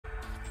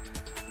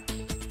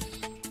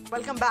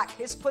Welcome back.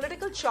 His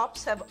political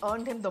chops have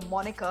earned him the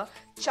moniker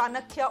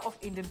Chanakya of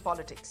Indian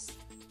politics.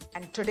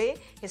 And today,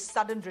 his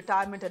sudden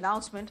retirement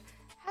announcement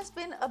has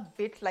been a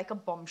bit like a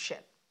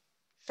bombshell.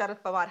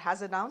 Sharad Pawar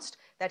has announced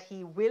that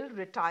he will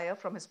retire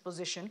from his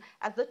position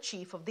as the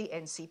chief of the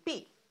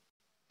NCP.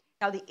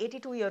 Now, the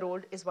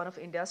 82-year-old is one of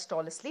India's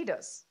tallest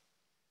leaders.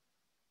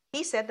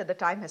 He said that the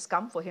time has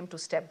come for him to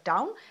step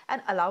down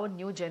and allow a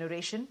new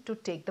generation to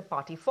take the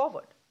party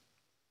forward.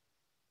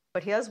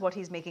 But here's what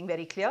he's making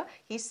very clear.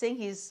 He's saying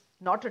he's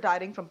not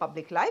retiring from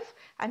public life,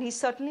 and he's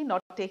certainly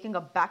not taking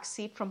a back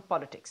seat from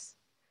politics.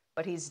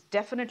 But he's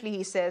definitely,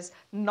 he says,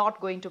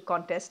 not going to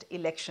contest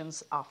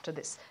elections after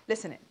this.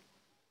 Listen in.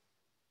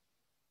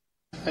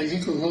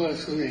 Ajit Pawar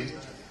सुने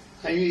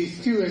आणि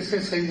इतकी वर्ष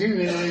संधी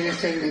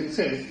मिळाल्याच्या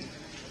नंतर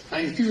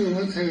आणखी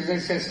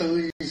विमुक्तच्या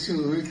समाजाची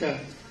भूमिका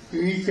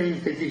मी तरी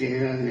कधी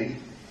घेणार नाही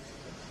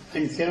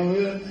आणि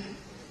त्यामुळे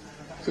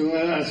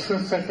तुम्हाला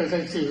अस्वस्थता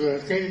कदाचित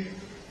वाटेल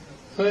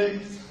पण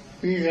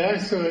मी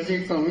राष्ट्रवादी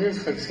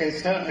काँग्रेस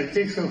पक्षाच्या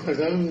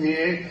अध्यक्षपदावर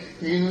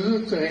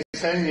निवडणूक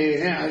व्हायचा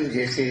निर्णय आज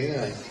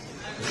घेतलेला आहे.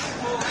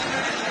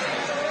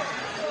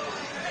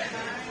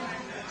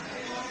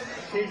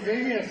 हे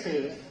जरी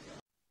असेल.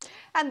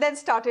 And then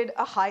started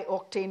a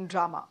high-octane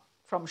drama,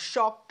 from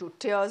shock to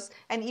tears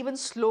and even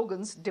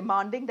slogans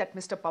demanding that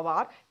Mr.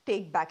 Pawar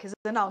take back his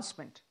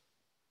announcement.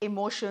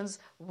 Emotions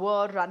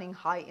were running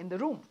high in the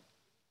room.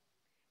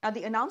 Now,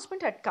 the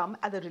announcement had come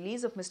at the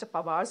release of Mr.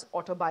 Pawar's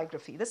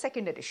autobiography, the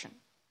second edition.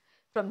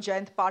 From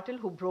Jayant Patil,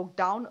 who broke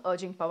down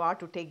urging Pawar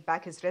to take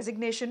back his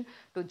resignation,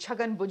 to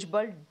Chhagan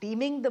Bhujbal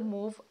deeming the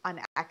move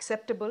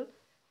unacceptable,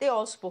 they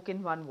all spoke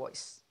in one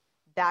voice,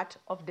 that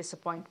of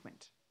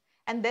disappointment.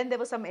 And then there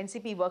were some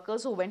NCP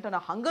workers who went on a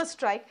hunger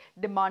strike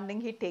demanding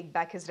he take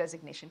back his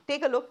resignation.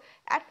 Take a look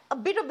at a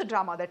bit of the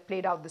drama that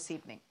played out this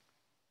evening.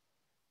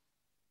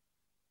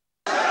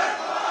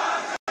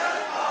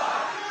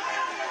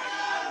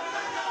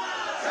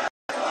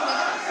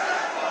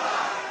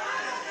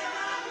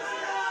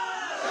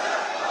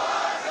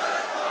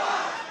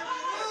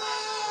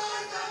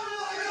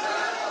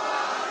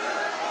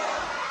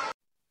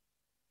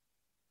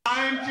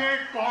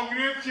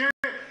 काँग्रेसचे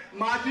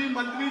माजी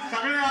मंत्री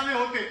सगळे आले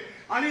होते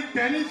आणि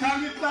त्यांनी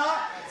सांगितलं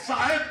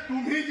साहेब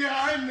तुम्ही जे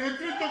आहे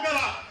नेतृत्व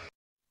करा.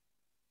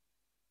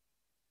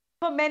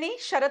 For many,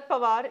 Sharad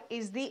Pawar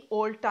is the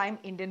old-time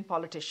Indian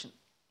politician.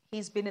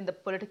 He's been in the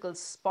political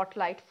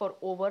spotlight for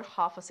over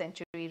half a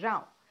century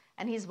now,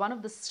 and he's one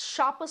of the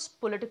sharpest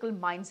political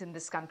minds in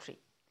this country.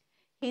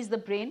 He's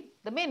the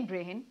main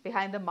brain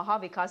behind the Maha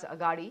Vikas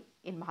Aghadi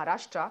in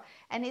Maharashtra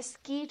and is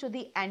key to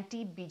the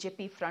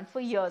anti-BJP front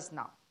for years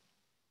now.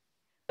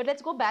 But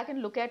let's go back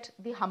and look at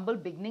the humble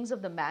beginnings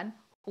of the man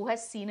who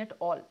has seen it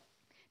all.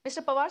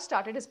 Mr. Pawar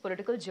started his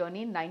political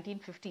journey in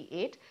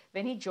 1958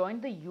 when he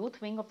joined the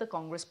youth wing of the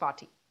Congress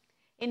party.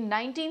 In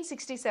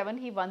 1967,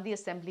 he won the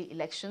assembly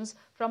elections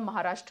from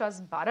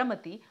Maharashtra's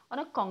Baramati on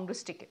a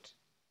Congress ticket.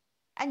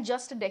 And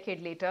just a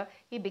decade later,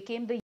 he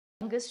became the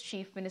youngest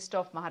chief minister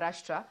of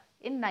Maharashtra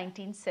in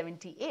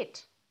 1978.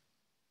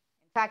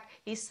 In fact,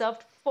 he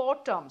served 4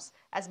 terms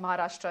as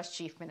Maharashtra's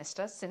chief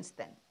minister since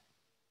then.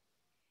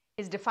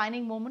 His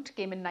defining moment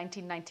came in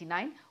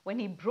 1999 when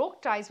he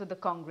broke ties with the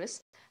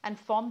Congress and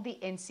formed the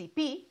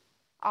NCP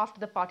after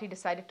the party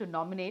decided to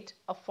nominate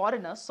a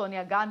foreigner,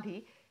 Sonia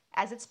Gandhi,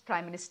 as its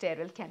prime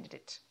ministerial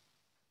candidate.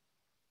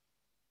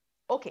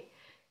 Okay,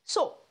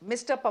 so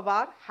Mr.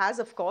 Pawar has,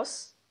 of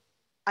course,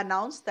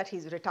 announced that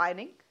he's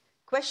retiring.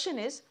 Question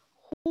is,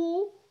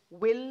 who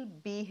will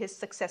be his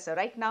successor?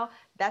 Right now,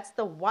 that's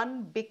the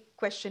one big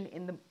question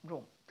in the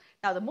room.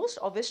 Now, the most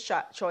obvious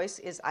choice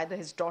is either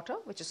his daughter,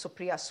 which is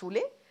Supriya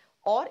Sule,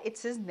 or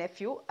it's his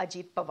nephew,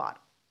 Ajit Pawar.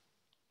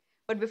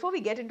 But before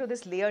we get into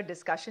this layered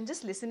discussion,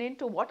 just listen in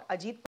to what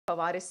Ajit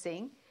Pawar is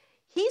saying.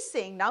 He's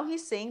saying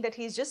that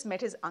he's just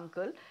met his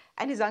uncle,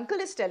 and his uncle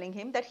is telling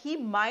him that he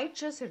might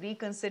just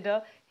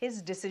reconsider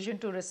his decision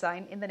to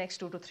resign in the next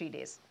 2 to 3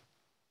 days.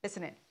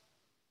 Listen in.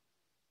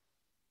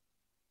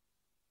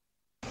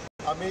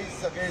 आम्ही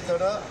सगळे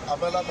जण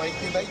आम्हाला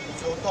माहिती नाही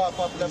जो तो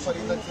आपापल्या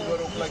परीने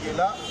सिल्वर ओकला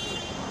गेला.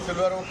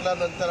 सिल्वर ओकला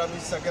नंतर आम्ही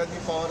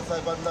सगळ्यांनी पवार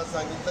साहेबांना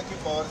सांगितलं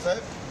की पवार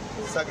साहेब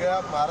सगळ्या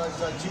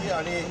महाराष्ट्राची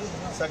आणि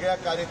सगळ्या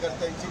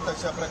कार्यकर्त्यांची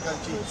तशा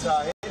प्रकारची इच्छा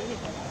आहे.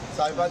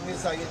 साहेबांनी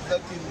सांगितलं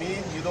की मी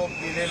निरोप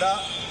दिलेला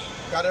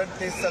कारण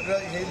ते सगळं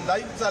हे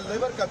लाईव्ह चाललंय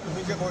बरं का.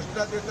 तुम्ही जे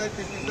घोषणा देताय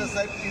ते तिथं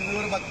साहेब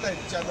टीव्हीवर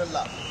बघतायत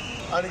चॅनलला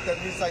आणि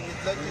त्यांनी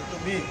सांगितलं की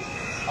तुम्ही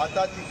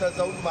आता तिथं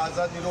जाऊन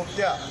माझा निरोप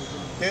द्या.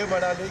 ते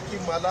म्हणाले की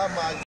मला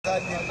माझा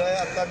निर्णय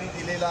आता मी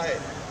दिलेला आहे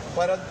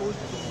परंतु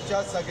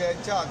तुमच्या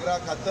सगळ्यांच्या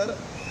आग्रहाखातर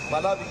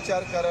मला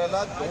विचार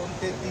करायला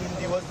 2 ते 3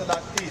 दिवस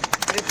लागतील.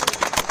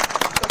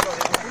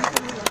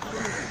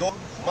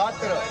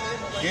 मात्र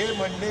हे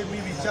म्हणणे मी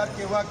विचार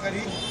केव्हा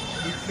करीन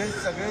इथले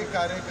सगळे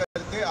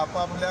कार्यकर्ते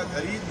आपापल्या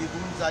घरी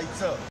निघून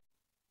जायचं.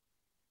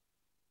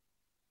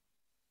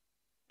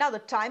 Now,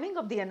 the timing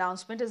of the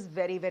announcement is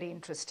very, very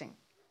interesting.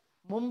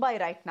 Mumbai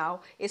right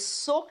now is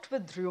soaked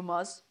with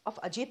rumors of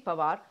Ajit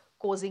Pawar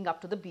cozying up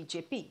to the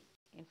BJP.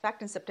 In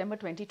fact, in September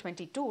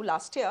 2022,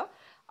 last year,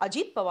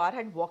 Ajit Pawar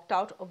had walked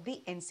out of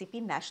the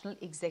NCP National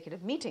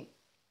Executive Meeting.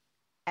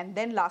 And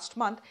then last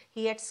month,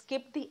 he had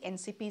skipped the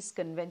NCP's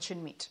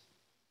convention meet.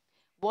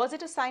 Was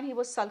it a sign he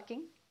was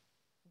sulking?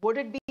 Would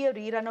it be a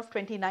rerun of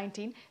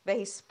 2019 where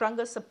he sprung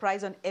a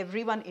surprise on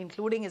everyone,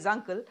 including his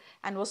uncle,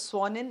 and was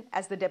sworn in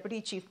as the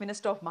Deputy Chief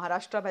Minister of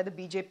Maharashtra by the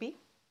BJP?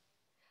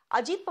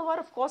 Ajit Pawar,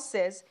 of course,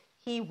 says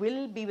he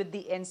will be with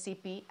the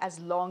NCP as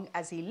long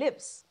as he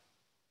lives.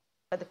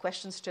 But the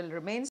question still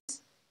remains,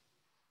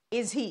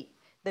 is he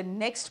the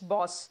next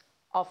boss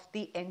of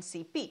the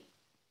NCP?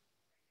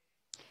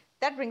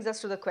 That brings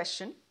us to the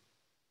question,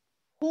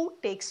 who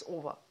takes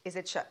over? Is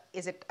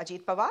it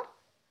Ajit Pawar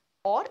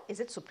or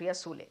is it Supriya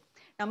Sule?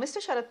 Now,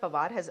 Mr. Sharad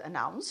Pawar has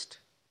announced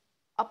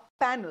a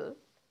panel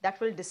that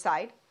will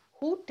decide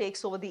who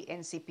takes over the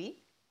NCP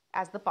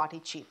as the party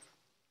chief.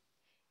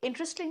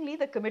 Interestingly,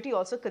 the committee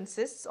also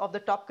consists of the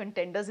top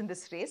contenders in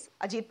this race,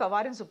 Ajit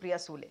Pawar and Supriya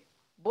Sule,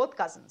 both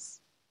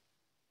cousins.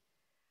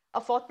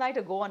 A fortnight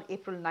ago, on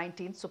April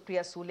 19th,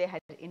 Supriya Sule had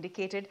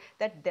indicated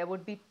that there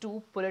would be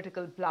two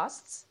political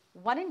blasts,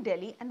 one in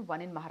Delhi and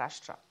one in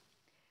Maharashtra.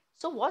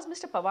 So was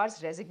Mr.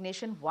 Pawar's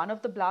resignation one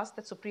of the blasts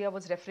that Supriya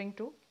was referring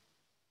to?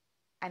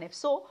 And if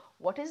so,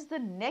 what is the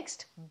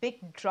next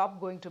big drop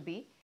going to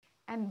be?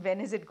 And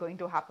when is it going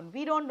to happen?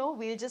 We don't know.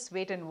 We'll just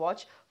wait and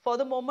watch. For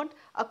the moment,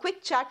 a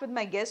quick chat with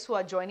my guests who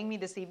are joining me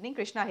this evening.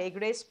 Krishna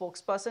Hegde,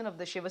 spokesperson of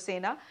the Shiva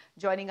Sena,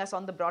 joining us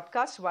on the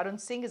broadcast. Varun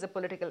Singh is a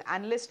political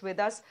analyst with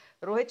us.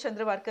 Rohit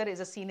Chandravarkar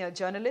is a senior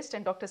journalist.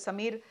 And Dr.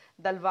 Sameer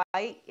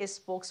Dalwai is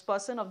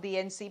spokesperson of the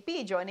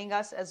NCP, joining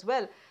us as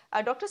well.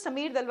 Dr.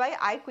 Sameer Dalwai,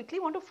 I quickly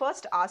want to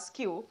first ask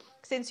you,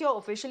 since you're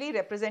officially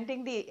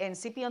representing the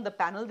NCP on the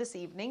panel this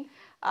evening,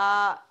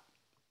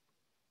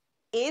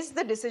 is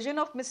the decision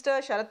of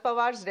Mr. Sharad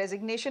Pawar's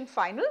resignation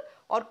final,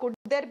 or could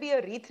there be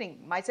a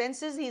rethink? My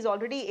sense is he's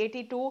already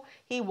 82.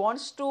 He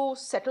wants to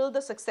settle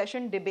the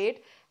succession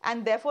debate,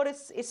 and therefore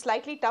it's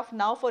slightly tough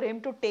now for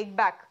him to take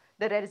back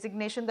the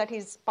resignation that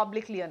he's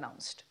publicly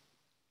announced.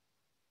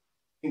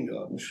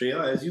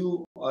 Shreya, as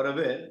you are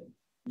aware,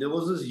 there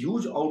was this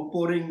huge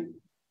outpouring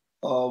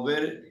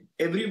where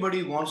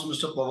everybody wants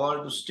Mr.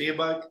 Pawar to stay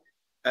back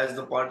as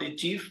the party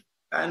chief,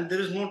 and there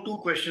is no two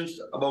questions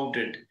about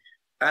it.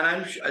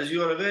 And as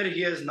you are aware, he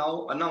has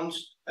now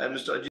announced,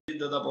 Mr. Ajit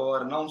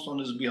Pawar announced on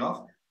his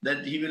behalf,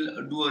 that he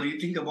will do a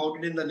rethink about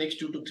it in the next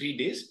 2 to 3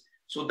 days.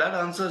 So that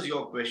answers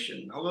your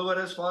question. However,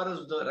 as far as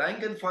the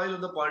rank and file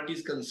of the party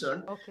is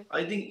concerned,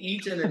 I think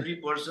each and every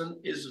person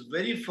is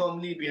very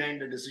firmly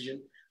behind the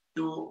decision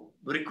to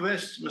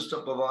request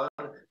Mr. Pawar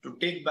to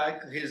take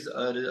back his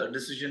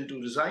decision to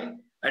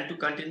resign and to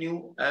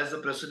continue as the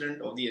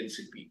president of the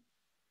NCP.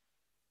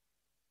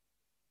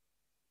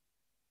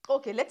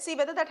 Okay, let's see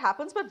whether that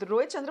happens. But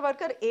Rohit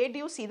Chandravarkar, A, do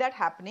you see that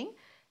happening?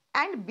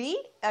 And B,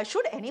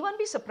 should anyone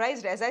be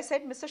surprised? As I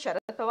said, Mr. Sharad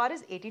Pawar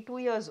is 82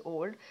 years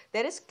old.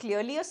 There is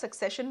clearly a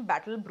succession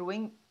battle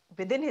brewing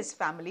within his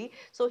family.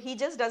 So he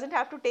just doesn't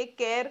have to take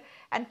care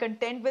and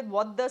contend with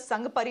what the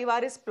Sangh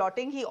Parivar is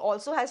plotting. He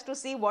also has to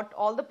see what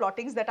all the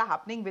plottings that are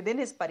happening within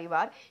his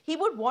Parivar. He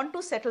would want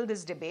to settle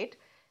this debate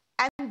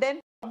and then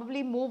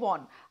probably move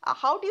on.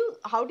 How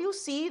do you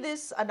see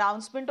this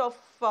announcement of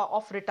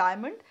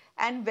retirement,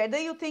 and whether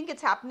you think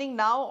it's happening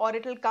now or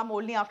it will come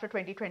only after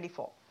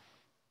 2024?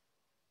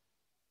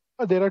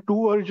 There are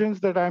two versions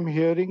that I'm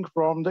hearing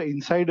from the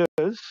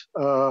insiders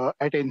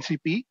at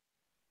NCP,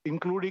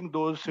 including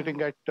those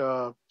sitting at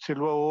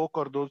Silver Oak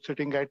or those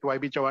sitting at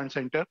YB Chavan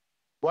Center.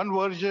 One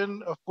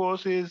version, of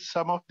course, is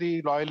some of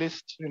the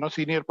loyalists,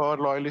 senior power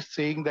loyalists,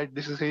 saying that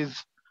this is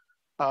his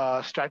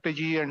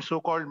strategy and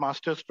so-called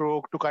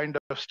masterstroke to kind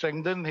of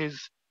strengthen his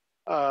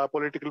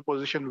political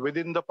position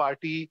within the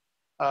party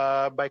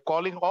by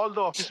calling all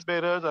the office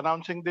bearers,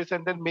 announcing this,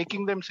 and then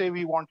making them say,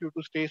 we want you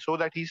to stay, so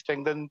that he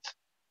strengthens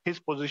his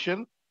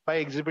position by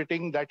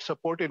exhibiting that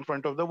support in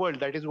front of the world.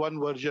 That is one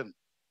version.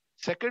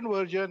 Second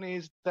version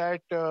is that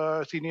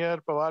senior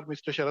Pawar,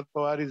 Mr. Sharad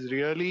Pawar, is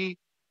really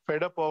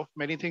fed up of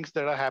many things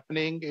that are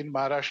happening in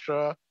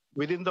Maharashtra,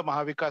 within the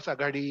Mahavikas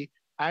Aghadi,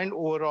 and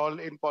overall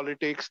in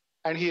politics.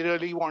 And he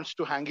really wants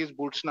to hang his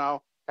boots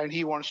now, and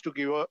he wants to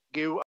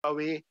give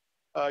away,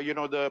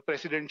 the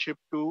presidentship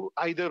to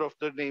either of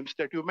the names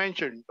that you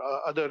mentioned,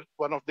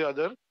 one of the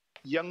other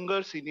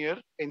younger senior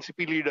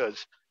NCP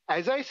leaders.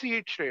 As I see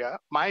it, Shreya,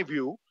 my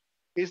view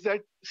is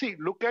that,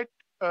 look at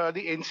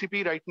the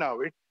NCP right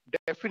now. It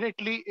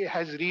definitely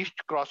has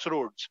reached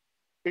crossroads.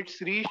 It's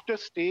reached a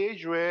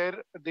stage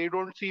where they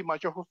don't see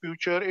much of a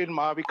future in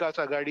Mahavikas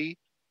Aghadi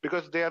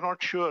because they are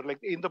not sure. Like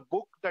in the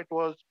book that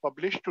was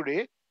published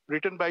today,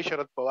 written by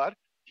Sharad Pawar,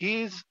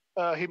 he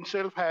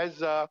himself has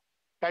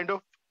kind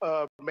of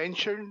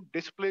mentioned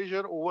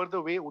displeasure over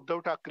the way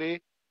Uddhav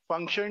Thackeray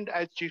functioned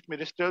as chief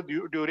minister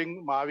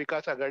during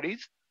Mahavikas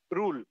Aghadi's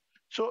rule.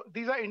 So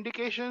these are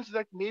indications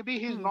that maybe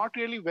he's not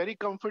really very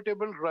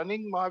comfortable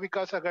running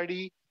Mahavikas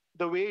Aghadi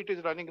the way it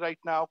is running right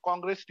now.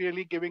 Congress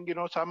really giving,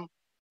 some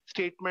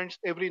statements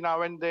every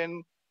now and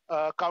then,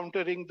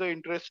 countering the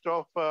interest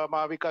of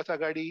Mahavikas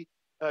Aghadi.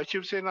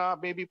 Shiv Sena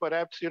maybe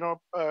perhaps,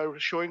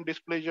 showing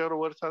displeasure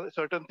over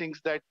certain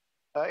things that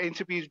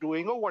NCP is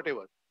doing or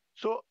whatever.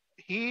 So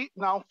he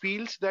now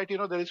feels that,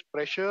 there is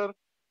pressure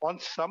on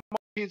some of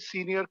his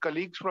senior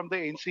colleagues from the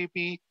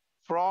NCP,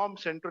 from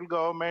central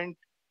government,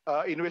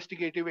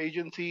 investigative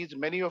agencies.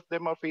 Many of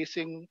them are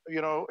facing,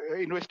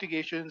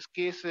 investigations,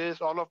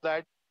 cases, all of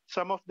that.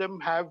 Some of them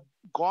have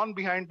gone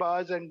behind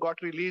bars and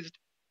got released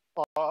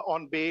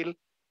on bail.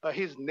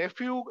 His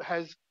nephew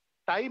has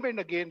time and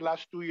again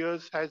last 2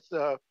 years has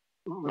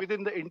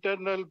within the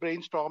internal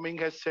brainstorming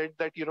has said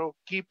that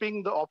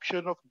keeping the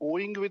option of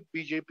going with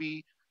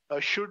BJP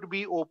should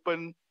be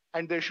open,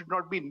 and there should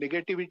not be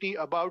negativity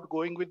about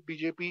going with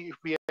BJP. If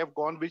we have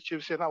gone with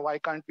Shiv Sena, why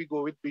can't we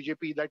go with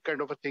BJP? That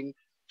kind of a thing.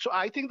 So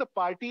I think the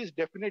party is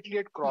definitely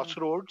at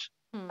crossroads,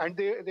 and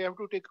they have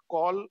to take a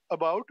call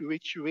about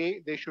which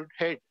way they should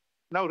head.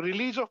 Now,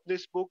 release of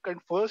this book and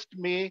 1st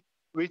May,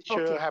 which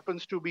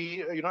happens to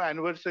be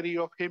anniversary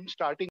of him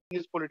starting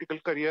his political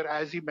career,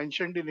 as he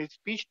mentioned in his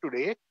speech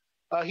today.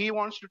 He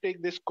wants to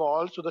take this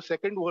call. So the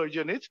second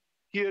version is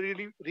he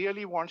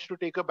really wants to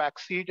take a back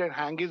seat and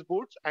hang his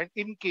boots. And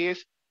in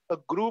case a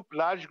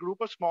large group,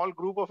 a small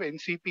group of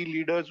NCP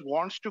leaders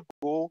wants to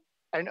go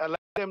and align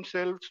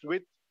themselves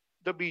with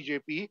the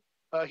BJP,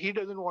 he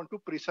doesn't want to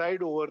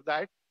preside over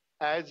that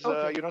as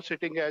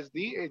sitting as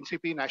the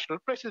NCP national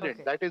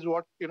president. That is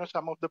what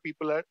some of the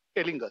people are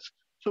telling us.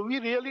 So we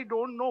really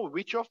don't know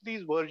which of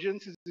these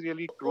versions is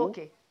really true.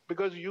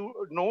 Because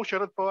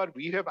Sharad Pawar,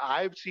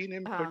 I've seen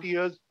him 30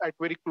 years at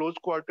very close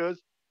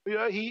quarters.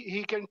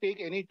 He can take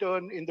any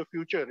turn in the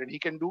future and he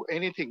can do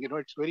anything.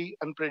 It's very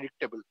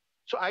unpredictable.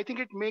 So I think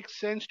it makes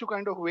sense to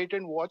kind of wait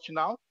and watch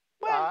now.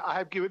 I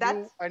have given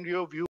you and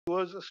your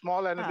viewers a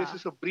small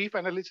analysis, a brief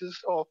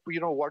analysis of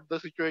what the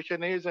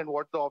situation is and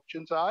what the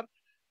options are.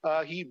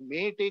 He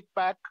may take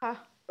back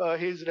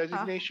his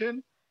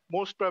resignation.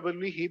 Most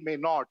probably he may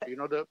not.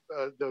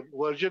 The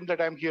version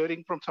that I'm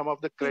hearing from some of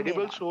the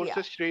credible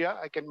sources,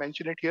 Shreya, I can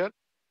mention it here,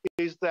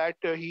 is that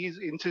he's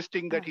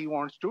insisting that he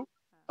wants to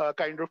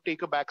kind of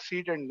take a back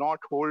seat and not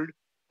hold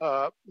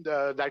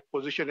that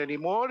position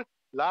anymore.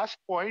 Last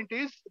point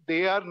is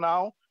they are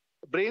now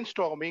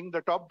brainstorming,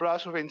 the top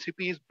brass of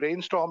NCP is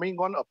brainstorming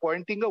on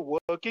appointing a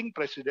working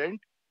president,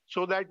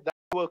 so that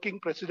working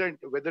president,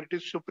 whether it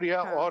is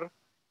Supriya or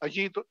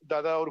Ajit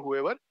Dada or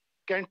whoever,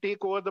 can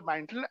take over the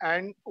mantle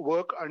and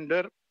work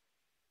under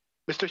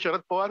Mr.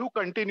 Sharad Pawar, who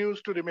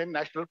continues to remain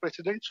national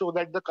president, so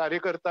that the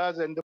Karyakartas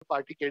and the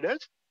party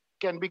cadres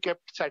can be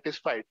kept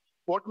satisfied.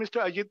 What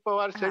Mr. Ajit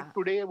Pawar said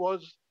today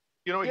was,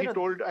 he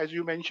told, as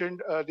you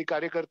mentioned, the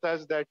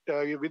Karyakartas that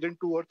within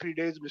 2 or 3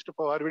 days, Mr.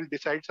 Pawar will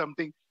decide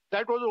something.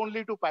 That was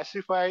only to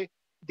pacify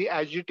the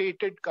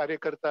agitated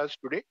Karyakartas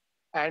today.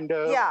 And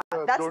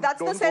that's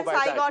the sense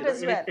I got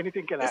as well.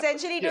 Anything can happen.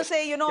 Essentially to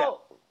say,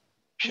 so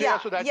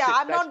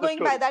I'm not going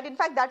by that. In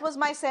fact, that was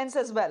my sense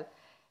as well.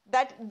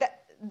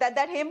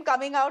 That him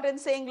coming out and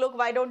saying, look,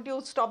 why don't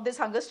you stop this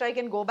hunger strike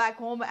and go back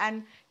home,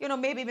 and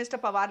maybe Mr.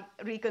 Pawar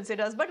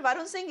reconsiders. But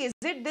Varun Singh, is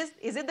it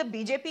the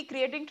BJP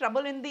creating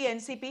trouble in the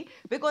NCP?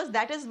 Because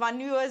that is one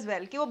view as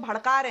well. कि वो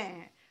भड़का रहे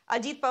हैं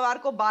Ajit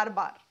Pawar को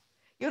बार-बार.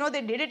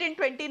 They did it in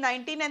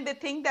 2019 and they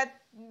think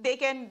that they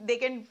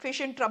can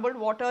fish in troubled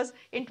waters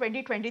in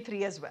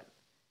 2023 as well.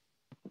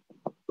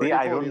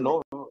 I don't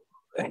know.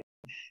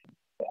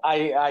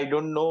 I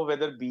don't know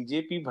whether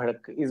BJP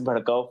is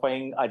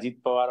bhadkaufying Ajit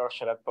Pawar or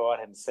Sharad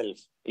Pawar himself.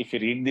 If you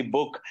read the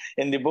book,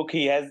 in the book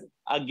he has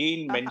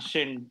again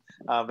mentioned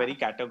very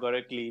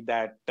categorically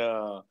that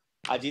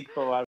Ajit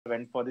Pawar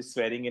went for the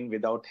swearing in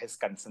without his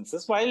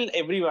consensus, while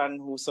everyone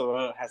who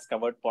has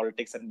covered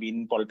politics and been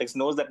in politics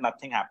knows that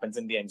nothing happens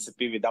in the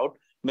NCP without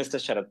Mr.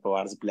 Sharad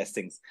Pawar's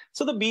blessings.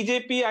 So the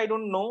BJP, I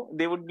don't know,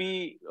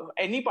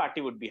 any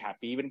party would be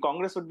happy. Even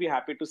Congress would be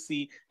happy to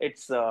see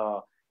its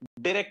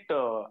direct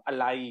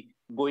ally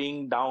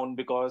going down,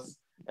 because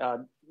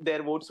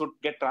their votes would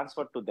get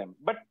transferred to them.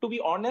 But to be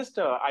honest,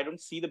 I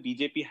don't see the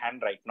BJP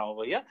hand right now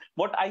over here.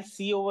 What I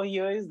see over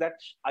here is that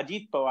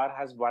Ajit Pawar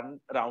has won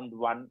round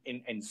 1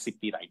 in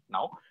NCP right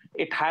now.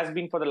 It has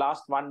been for the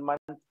last 1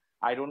 month.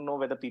 I don't know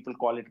whether people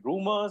call it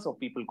rumors or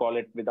people call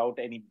it without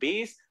any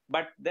base,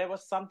 but there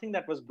was something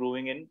that was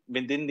brewing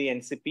within the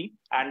NCP,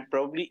 and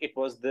probably it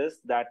was this,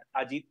 that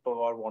Ajit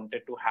Pawar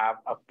wanted to have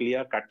a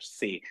clear-cut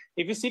say.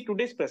 If you see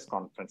today's press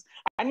conference,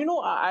 and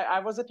I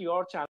was at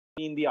your channel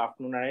in the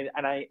afternoon,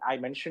 and I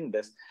mentioned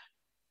this.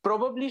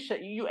 Probably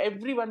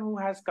everyone who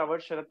has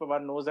covered Sharad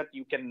Pawar knows that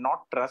you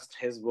cannot trust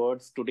his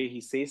words. Today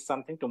he says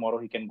something, tomorrow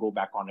he can go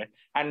back on it.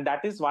 And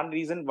that is one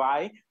reason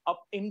why an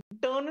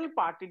internal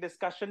party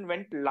discussion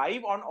went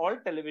live on all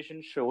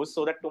television shows,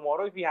 so that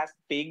tomorrow if he has to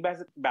take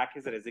back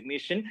his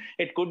resignation,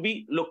 it could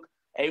be, look,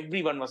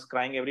 everyone was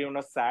crying, everyone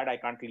was sad. I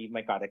can't leave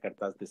my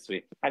Karyakartas this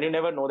way. And you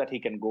never know that he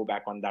can go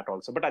back on that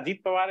also. But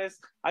Ajit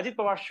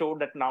Pawar showed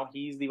that now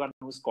he's the one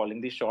who's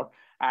calling the shot.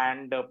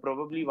 And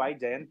probably why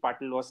Jayant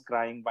Patil was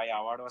crying, why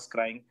Awad was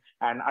crying,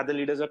 and other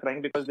leaders were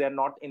crying, because they are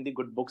not in the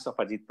good books of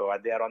Ajit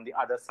Pawar. They are on the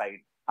other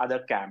side, other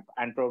camp.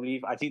 And probably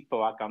if Ajit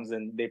Pawar comes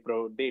in, they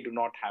do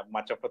not have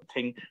much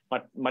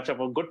of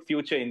a good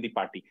future in the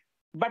party.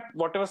 But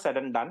whatever said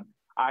and done,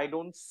 I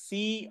don't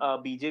see a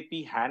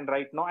BJP hand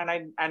right now.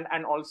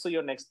 And also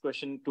your next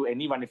question to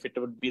anyone, if it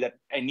would be that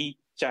any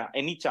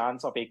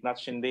chance of Eknath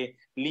Shinde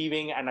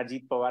leaving and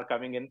Ajit Pawar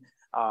coming in,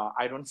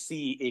 I don't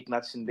see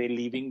Eknath Shinde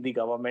leaving the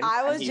government.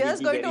 I was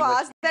just going to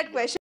ask that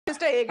question,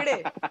 Mr.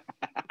 Hegde.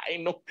 I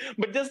know,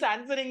 but just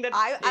answering that.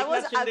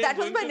 That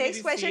was my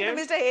next question to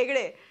Mr.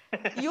 Hegde.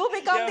 You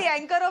become the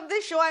anchor of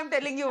this show, I'm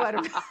telling you,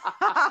 Varun.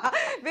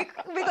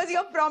 Because you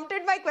have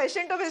prompted my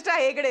question to Mr.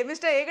 Hegde.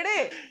 Mr.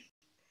 Hegde,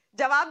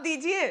 jawab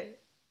dijiye.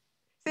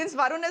 Since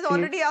Varun has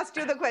already asked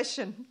you the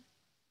question.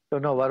 So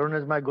no, Varun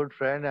is my good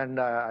friend, and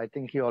I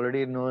think he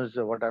already knows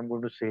what I'm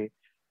going to say.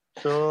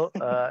 So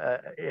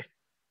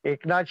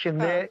Eknath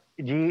Shinde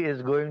ji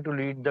is going to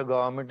lead the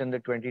government in the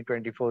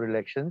 2024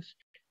 elections,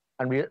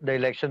 and the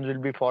elections will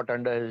be fought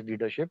under his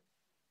leadership.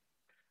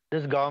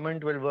 This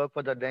government will work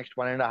for the next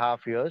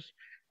 1.5 years,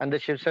 and the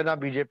Shiv Sena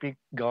BJP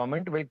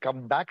government will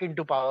come back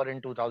into power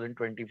in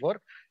 2024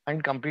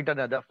 and complete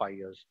another 5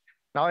 years.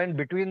 Now, in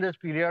between this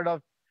period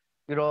of,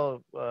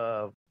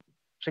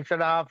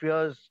 6.5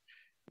 years,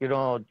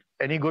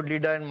 any good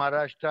leader in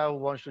Maharashtra who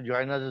wants to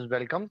join us is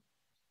welcome.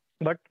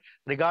 But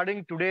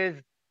regarding today's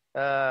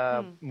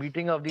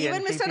meeting of the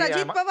even NCP, Mr.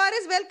 Ajit Pawar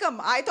is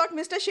welcome. I thought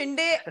Mr.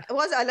 Shinde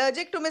was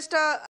allergic to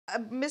Mr.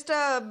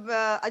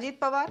 Ajit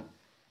Pawar.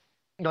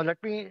 Now,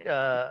 let me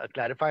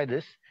clarify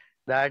this,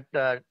 that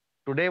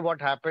today what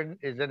happened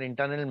is an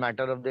internal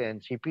matter of the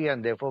NCP,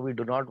 and therefore we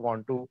do not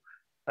want to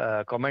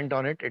comment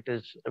on it. It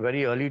is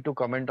very early to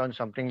comment on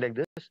something like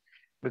this,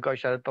 because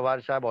Sharad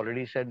Pawar Sahab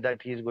already said that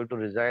he is going to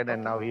resign,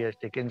 and now he has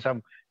taken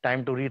some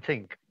time to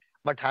rethink.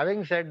 But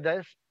having said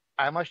this,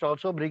 I must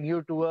also bring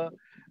you to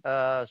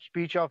a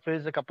speech of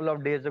his a couple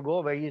of days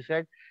ago, where he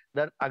said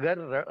that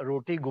agar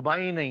roti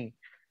gumai nahi,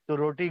 to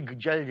roti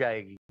jal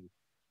jayegi.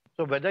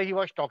 So whether he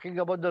was talking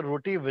about the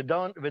roti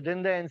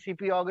within the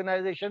NCP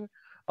organization,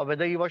 or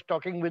whether he was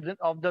talking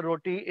of the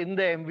roti in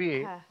the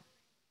MVA,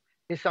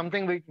 is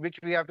something which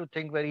we have to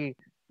think very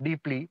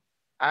deeply.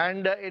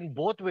 And in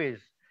both ways,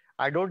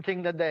 I don't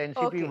think that the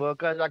NCP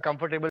workers are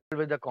comfortable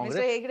with the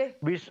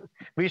Congress.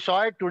 We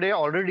saw it today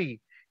already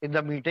in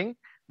the meeting,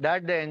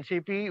 that the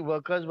NCP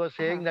workers were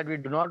saying that we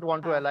do not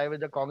want to ally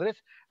with the Congress,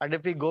 and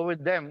if we go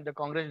with them, the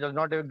Congress does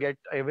not even get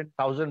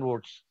 1,000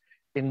 votes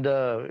in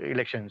the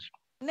elections.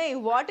 No,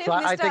 what if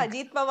Mr.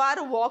 Ajit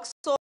Pawar walks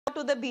over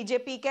to the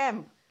BJP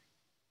camp?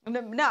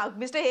 No,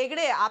 Mr.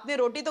 Hegde, आपने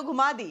रोटी तो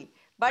घुमा दी,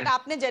 but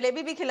आपने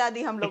जलेबी भी खिला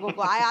दी हम लोगों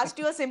को. I asked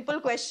you a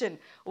simple question.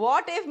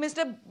 What if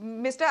Mr.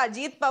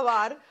 Ajit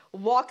Pawar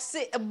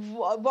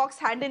walks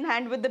hand in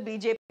hand with the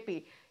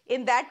BJP?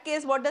 In that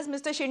case, what does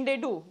Mr.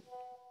 Shinde do?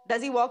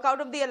 Does he walk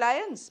out of the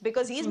alliance?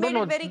 Because he's made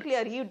it very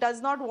clear. He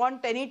does not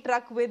want any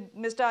truck with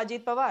Mr.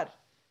 Ajit Pawar.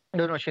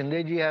 No,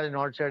 Shinde ji has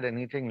not said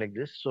anything like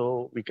this,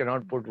 so we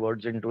cannot put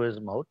words into his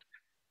mouth.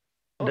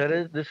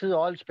 This is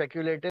all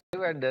speculative,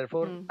 and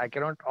therefore I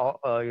cannot,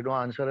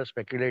 answer a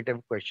speculative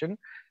question.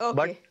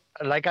 But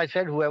like I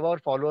said, whoever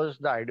follows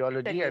the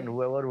ideology and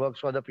whoever works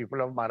for the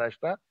people of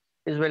Maharashtra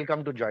is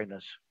welcome to join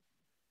us.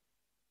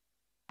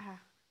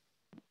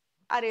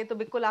 अरे तो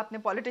बिल्कुल आपने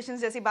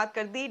politicians जैसी बात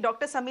कर दी.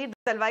 Dr. Sameer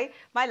Dalwai,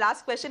 my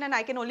last question, and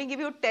I can only give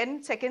you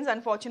 10 seconds,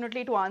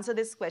 unfortunately, to answer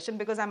this question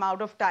because I'm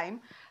out of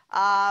time.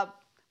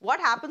 What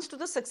happens to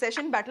the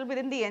succession battle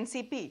within the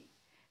NCP?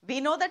 We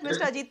know that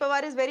Mr. Ajit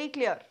Pawar is very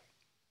clear.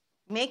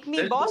 Make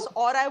me boss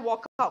or I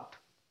walk out.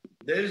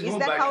 There is no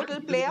that battle. how it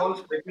will play out? This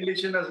is all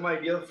speculation, as my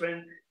dear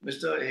friend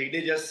Mr.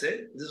 Hegde just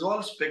said. This is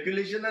all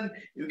speculation, and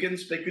you can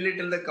speculate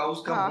till the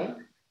cows come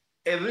home.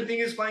 Everything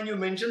is fine. You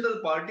mentioned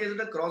the party is at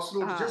a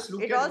crossroads. Just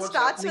look it at all what's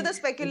starts with happening a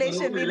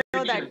speculation. We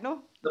know that,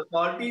 no? The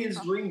party is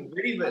doing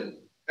very well,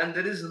 and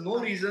there is no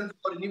reason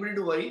for anybody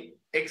to worry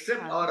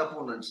except our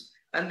opponents.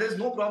 And there's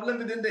no problem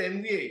within the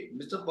MVA.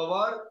 Mr.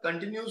 Pawar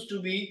continues to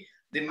be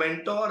the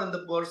mentor and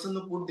the person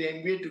who put the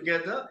MVA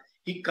together.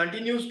 He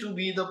continues to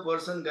be the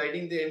person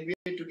guiding the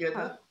MVA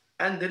together.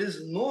 And there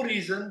is no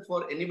reason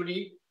for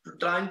anybody to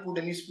try and put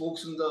any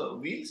spokes in the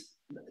wheels.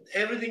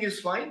 Everything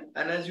is fine.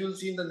 And as you will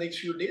see in the next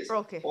few days,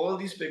 all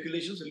these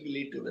speculations will be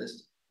laid to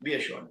rest. Be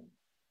assured.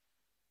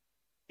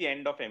 The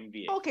end of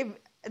MVA. Okay,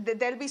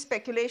 there'll be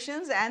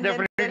speculations and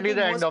definitely there'll be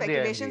the more end of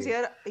speculations. the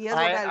MVA. Here's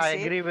what I'll say. I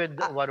agree with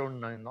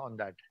Varun on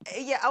that.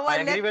 I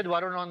agree with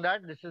Varun on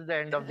that. This is the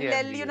end of the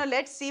MVA.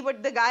 Let's see.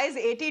 But the guy is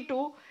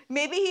 82.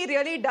 Maybe he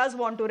really does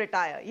want to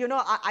retire.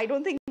 I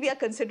don't think we are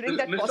considering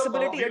that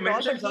possibility at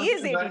all. But he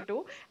is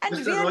 82,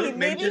 and really,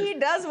 maybe he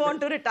does want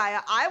to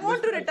retire. I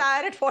want to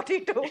retire at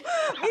 42. We'll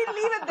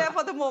leave it there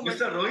for the moment.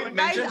 Mr. Rohit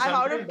guys, I'm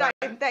out of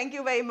time. Thank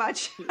you very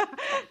much.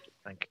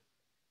 Thank you.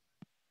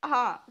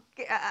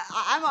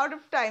 I'm out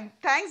of time.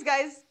 Thanks,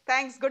 guys.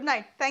 Thanks. Good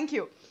night. Thank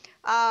you.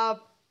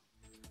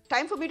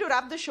 Time for me to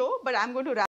wrap the show, but I'm going to wrap